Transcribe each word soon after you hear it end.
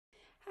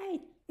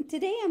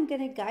Today I'm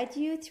going to guide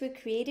you through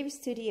Creator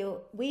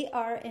Studio. We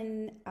are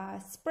in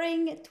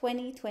spring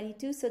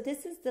 2022, so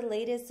this is the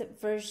latest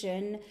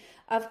version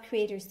of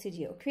Creator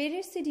Studio.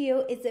 Creator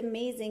Studio is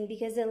amazing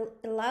because it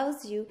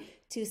allows you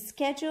to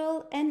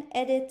schedule and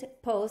edit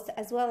posts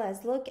as well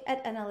as look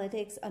at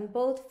analytics on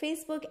both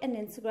Facebook and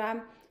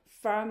Instagram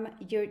from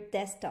your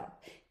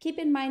desktop. Keep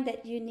in mind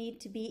that you need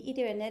to be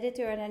either an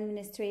editor or an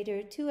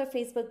administrator to a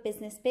Facebook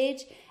business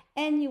page,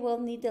 and you will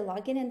need the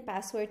login and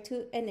password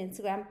to an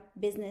Instagram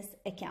business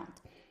account.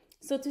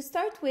 So to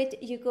start with,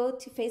 you go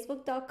to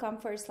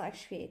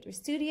facebook.com/Creator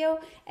Studio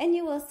and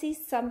you will see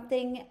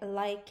something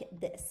like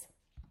this.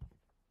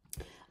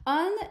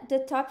 On the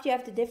top, you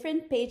have the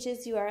different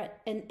pages you are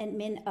an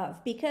admin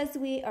of. Because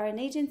we are an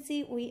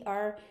agency, we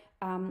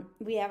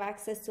have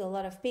access to a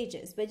lot of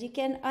pages, but you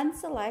can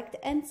unselect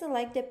and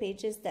select the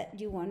pages that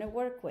you want to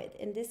work with.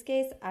 In this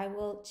case, I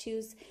will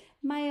choose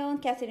my own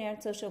Catherine Aaron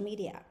social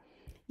media.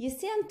 You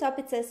see on top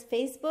it says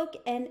Facebook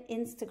and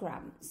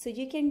Instagram. So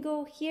you can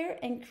go here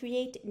and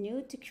create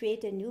new to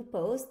create a new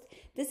post.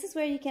 This is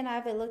where you can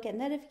have a look at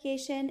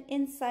notification,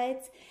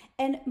 insights,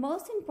 and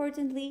most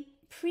importantly,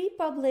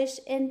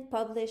 pre-published and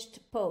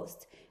published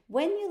posts.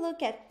 When you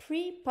look at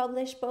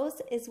pre-published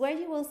posts is where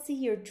you will see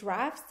your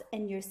drafts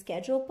and your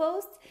schedule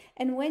posts.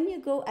 And when you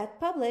go at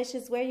publish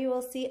is where you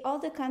will see all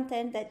the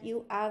content that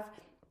you have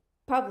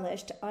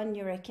published on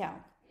your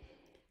account.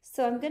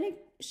 So I'm going to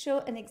show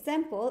an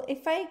example.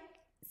 If I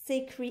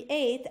say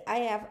create, I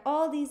have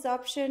all these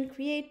options: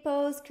 create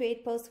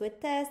post with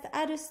test,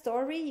 add a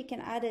story. You can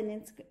add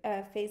an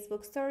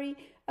Facebook story,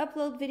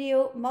 upload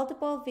video,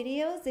 multiple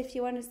videos if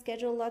you want to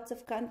schedule lots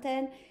of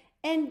content,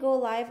 and go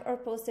live or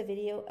post a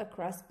video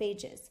across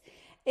pages.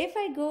 If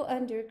I go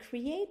under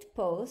create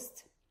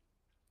post,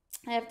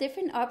 I have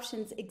different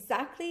options,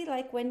 exactly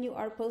like when you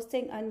are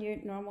posting on your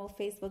normal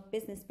Facebook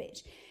business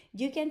page.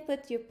 You can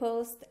put your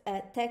post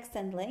text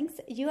and links.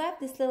 You have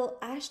this little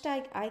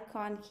hashtag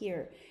icon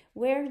here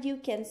where you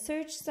can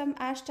search some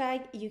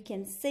hashtag, you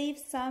can save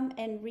some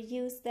and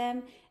reuse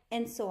them,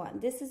 and so on.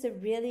 This is a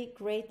really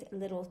great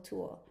little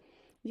tool.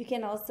 You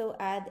can also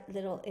add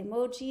little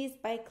emojis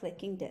by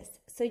clicking this.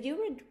 So you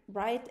would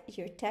write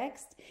your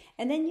text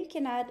and then you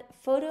can add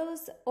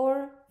photos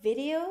or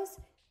videos,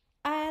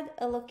 add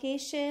a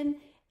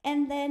location,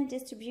 and then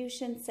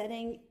distribution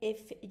setting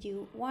if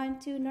you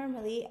want to.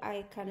 Normally,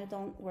 I kind of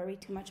don't worry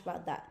too much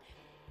about that.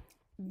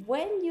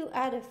 When you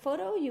add a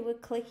photo, you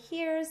would click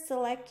here,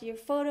 select your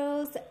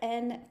photos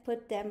and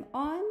put them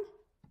on.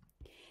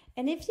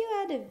 And if you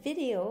add a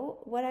video,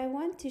 what I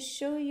want to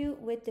show you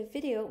with the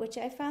video, which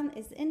I found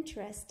is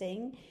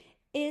interesting,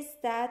 is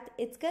that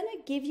it's going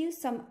to give you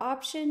some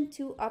option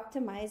to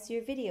optimize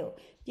your video.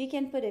 You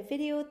can put a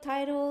video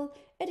title,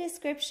 a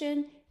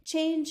description,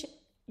 change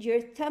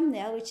your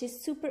thumbnail, which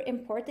is super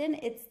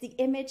important. It's the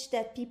image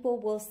that people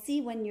will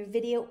see when your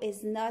video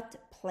is not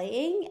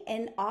playing,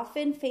 and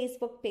often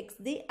Facebook picks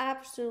the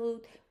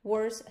absolute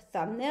worst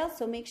thumbnail.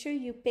 So make sure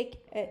you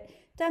pick a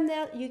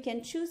thumbnail. You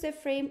can choose a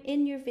frame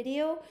in your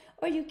video,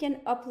 or you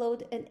can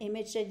upload an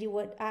image that you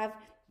would have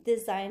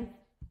designed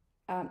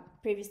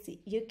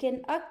previously. You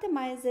can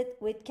optimize it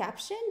with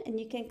caption, and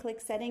you can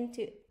click setting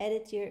to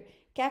edit your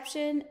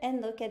caption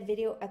and look at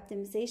video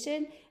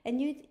optimization, and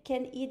you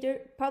can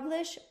either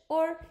publish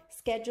or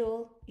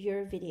schedule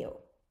your video.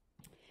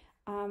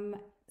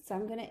 So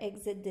I'm going to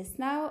exit this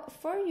now.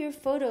 For your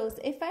photos,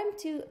 if I'm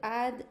to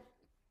add,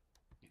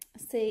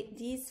 say,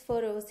 these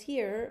photos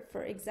here,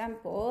 for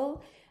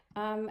example,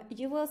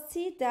 you will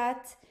see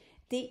that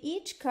they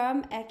each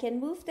come. I can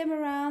move them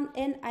around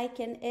and I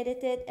can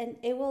edit it, and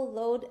it will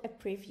load a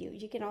preview.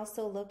 You can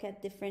also look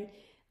at different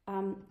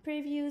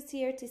previews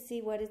here to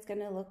see what it's going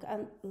to look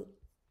on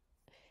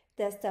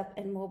desktop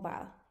and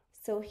mobile.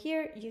 So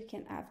here you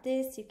can have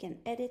this, you can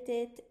edit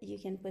it, you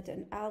can put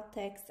an alt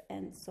text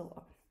and so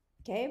on.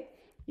 Okay,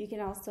 you can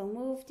also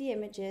move the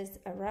images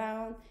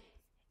around,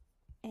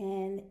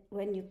 and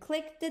when you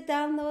click the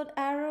download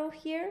arrow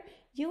here,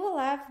 you will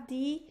have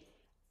the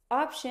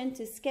option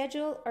to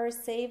schedule or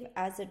save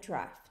as a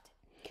draft.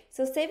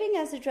 So saving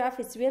as a draft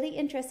is really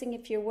interesting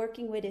if you're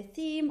working with a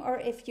theme, or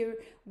if you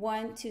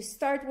want to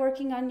start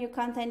working on your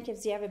content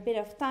because you have a bit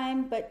of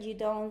time, but you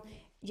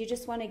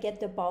just want to get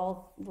the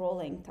ball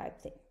rolling type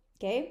thing.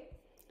 Okay,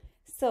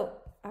 so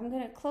I'm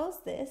going to close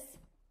this.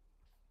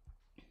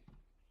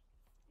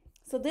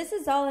 So this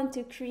is all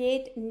into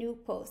create new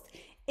post.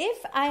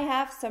 If I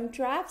have some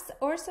drafts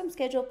or some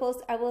schedule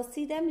posts, I will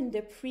see them in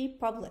the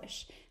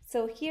pre-publish.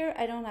 So here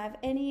I don't have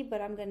any,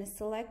 but I'm going to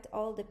select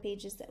all the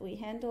pages that we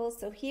handle.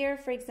 So here,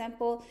 for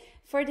example,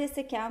 for this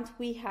account,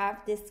 we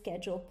have this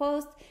schedule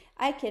post.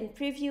 I can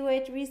preview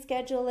it,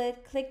 reschedule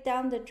it, click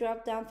down the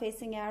drop down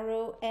facing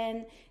arrow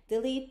and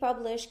delete,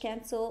 publish,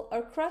 cancel,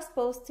 or cross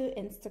post to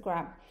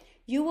Instagram.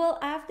 You will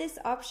have this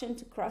option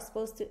to cross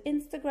post to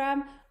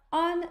Instagram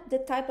on the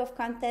type of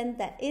content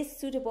that is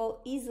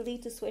suitable easily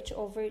to switch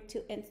over to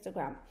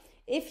Instagram.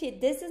 If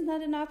this is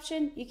not an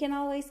option, you can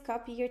always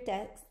copy your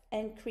text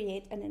and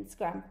create an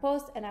Instagram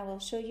post, and I will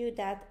show you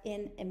that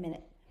in a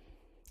minute.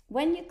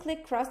 when you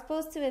click cross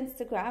post to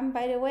Instagram,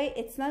 by the way,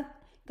 it's not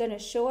going to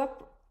show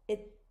up.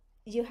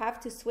 You have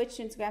to switch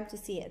to Instagram to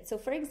see it. So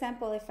for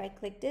example, if I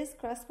click this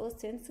cross post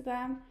to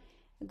Instagram,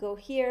 go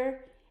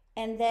here,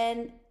 and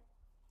then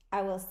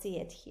I will see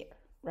it here,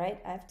 right?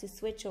 I have to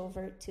switch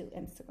over to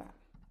Instagram.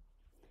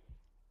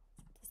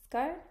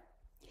 Discard.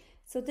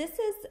 So this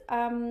is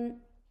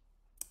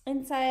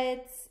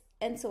insights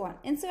and so on.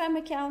 Instagram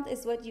account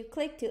is what you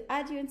click to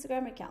add your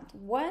Instagram account.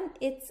 When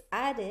it's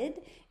added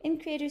in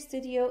Creator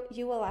Studio,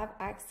 you will have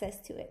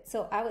access to it.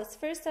 So I was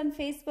first on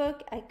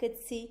Facebook. I could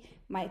see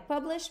my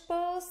published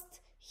post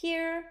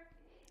here.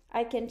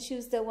 I can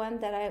choose the one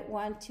that I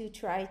want to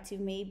try to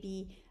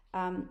maybe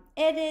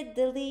edit,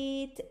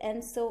 delete,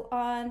 and so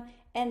on.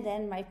 And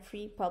then my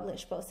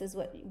pre-published post is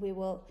what we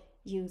will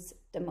use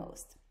the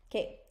most.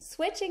 Okay,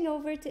 switching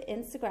over to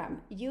Instagram,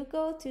 you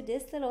go to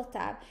this little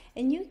tab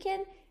and you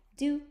can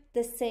do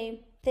the same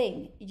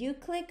thing. You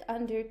click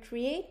under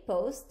create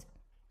post,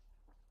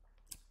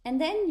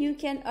 and then you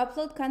can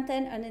upload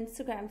content on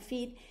Instagram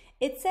feed.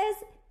 It says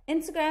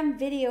Instagram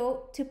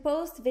video to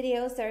post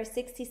videos that are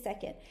 60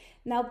 seconds.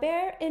 Now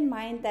bear in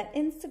mind that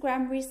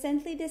Instagram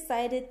recently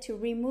decided to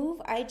remove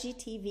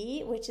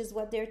IGTV, which is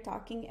what they're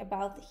talking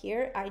about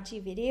here,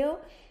 IG video,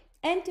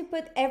 and to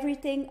put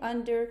everything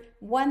under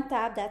one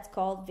tab that's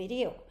called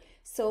video.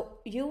 So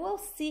you will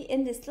see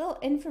in this little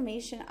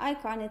information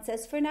icon, it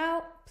says, for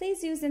now,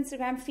 please use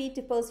Instagram feed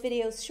to post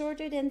videos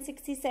shorter than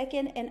 60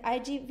 seconds and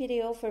IG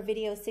video for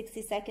videos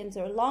 60 seconds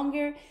or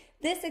longer.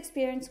 This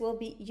experience will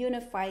be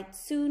unified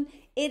soon.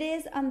 It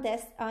is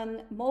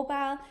on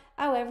mobile,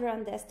 however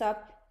on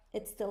desktop,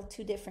 it's still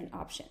two different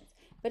options.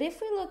 But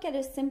if we look at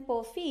a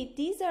simple feed,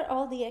 these are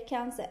all the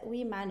accounts that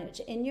we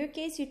manage. In your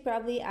case, you'd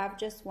probably have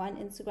just one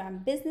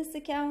Instagram business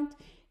account.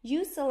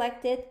 You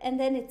select it, and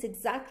then it's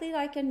exactly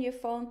like on your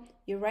phone.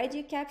 You write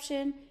your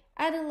caption,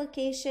 add a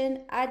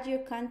location, add your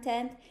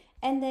content,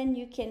 and then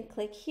you can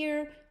click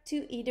here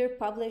to either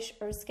publish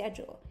or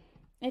schedule.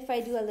 If I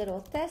do a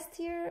little test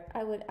here,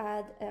 I would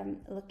add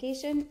a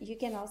location. You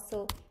can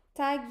also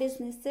tag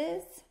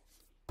businesses.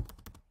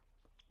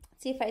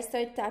 See, if I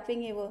start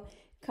tapping, it will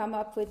come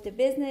up with the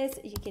business.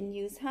 You can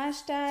use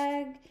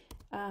hashtag.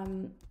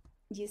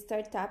 You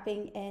start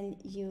tapping and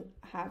you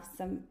have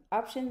some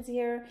options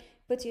here.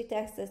 Put your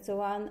text and so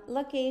on.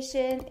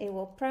 Location, it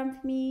will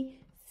prompt me.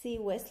 See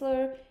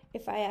Whistler.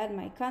 If I add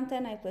my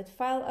content, I put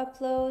file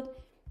upload,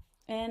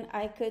 and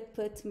I could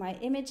put my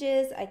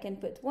images. I can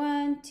put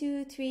 1,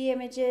 2, 3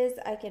 images.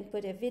 I can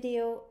put a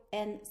video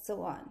and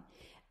so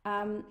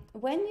on.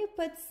 When you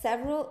put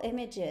several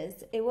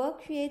images, it will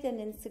create an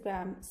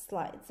Instagram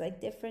slides,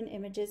 like different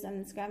images on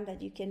Instagram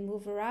that you can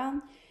move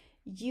around.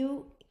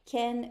 You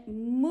can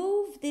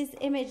move these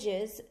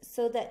images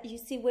so that you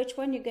see which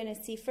one you're going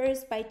to see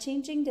first by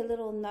changing the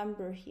little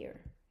number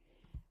here.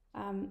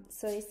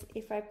 So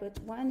if I put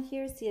 1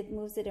 here, see, it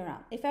moves it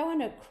around. If I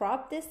want to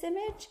crop this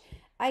image,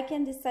 I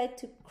can decide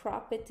to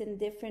crop it in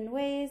different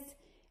ways.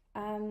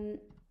 I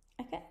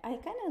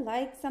kind of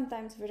like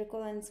sometimes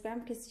vertical on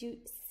Instagram because you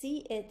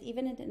see it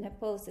even in a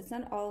post. It's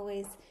not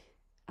always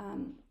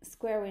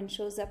square when it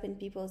shows up in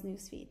people's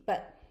newsfeed,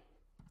 but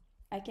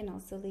I can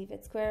also leave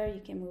it square.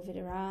 You can move it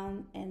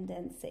around and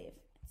then save.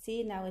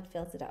 See, now it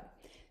fills it up.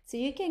 So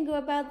you can go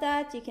about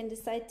that. You can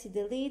decide to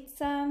delete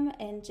some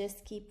and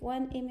just keep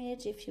one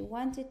image if you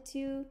wanted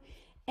to.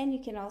 And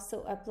you can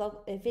also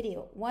upload a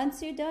video.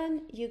 Once you're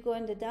done, you go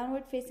in the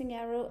downward facing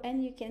arrow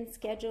and you can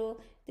schedule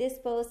this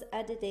post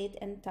at the date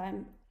and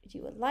time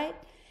you would like.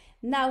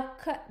 Now,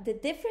 the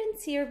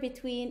difference here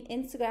between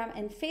Instagram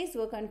and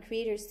Facebook on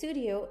Creator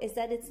Studio is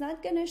that it's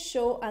not going to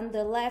show on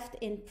the left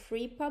in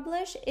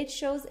pre-publish. It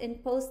shows in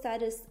post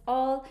status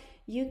all.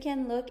 You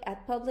can look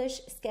at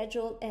publish,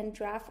 schedule, and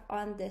draft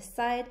on this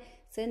side.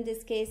 So in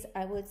this case,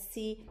 I would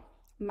see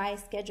my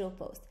schedule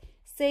post.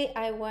 Say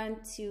I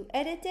want to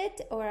edit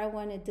it, or I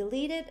want to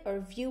delete it,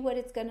 or view what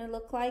it's going to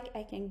look like.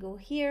 I can go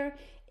here.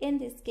 In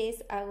this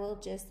case, I will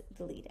just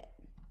delete it.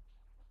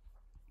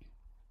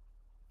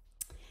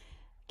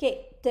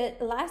 Okay, the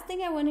last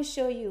thing I want to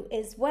show you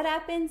is what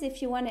happens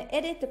if you want to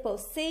edit the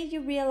post. Say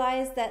you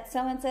realize that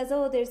someone says,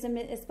 oh, there's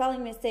a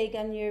spelling mistake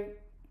on your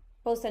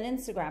post on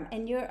Instagram,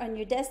 and you're on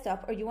your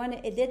desktop, or you want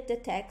to edit the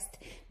text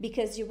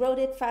because you wrote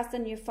it fast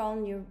on your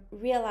phone, you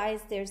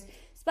realize there's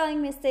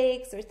spelling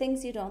mistakes or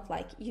things you don't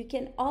like. You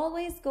can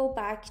always go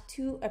back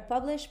to a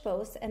published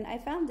post, and I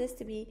found this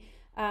to be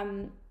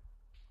a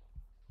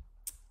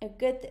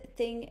good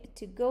thing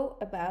to go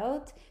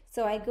about.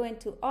 So I go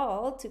into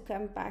all to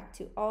come back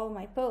to all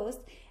my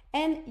posts,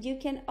 and you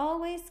can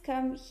always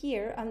come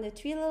here on the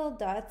 3 little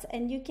dots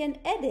and you can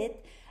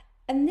edit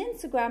an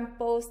Instagram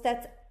post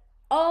that's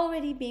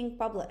already being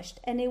published,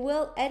 and it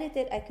will edit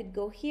it. I could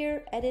go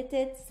here, edit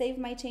it, save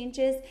my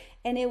changes,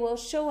 and it will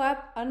show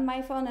up on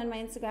my phone on my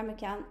Instagram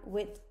account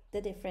with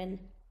the different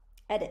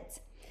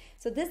edits.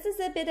 So this is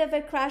a bit of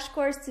a crash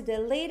course to the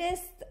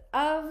latest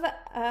of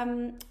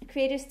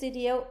Creator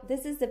Studio.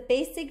 This is the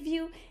basic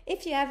view.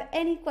 If you have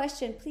any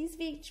question, please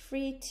be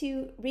free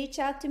to reach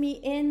out to me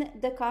in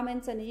the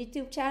comments on the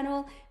YouTube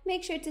channel.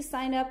 Make sure to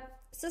sign up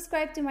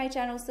subscribe to my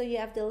channel so you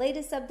have the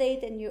latest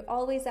update and you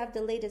always have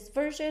the latest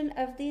version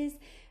of these,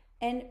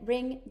 and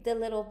ring the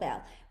little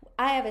bell.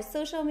 I have a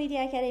social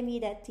media academy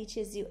that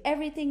teaches you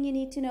everything you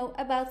need to know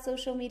about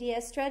social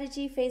media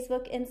strategy,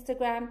 Facebook,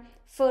 Instagram,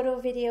 photo,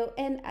 video,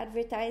 and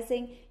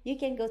advertising. You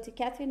can go to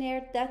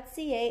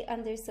catherineair.ca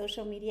under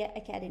Social Media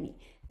Academy.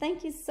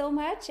 Thank you so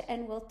much,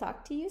 and we'll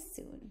talk to you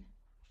soon.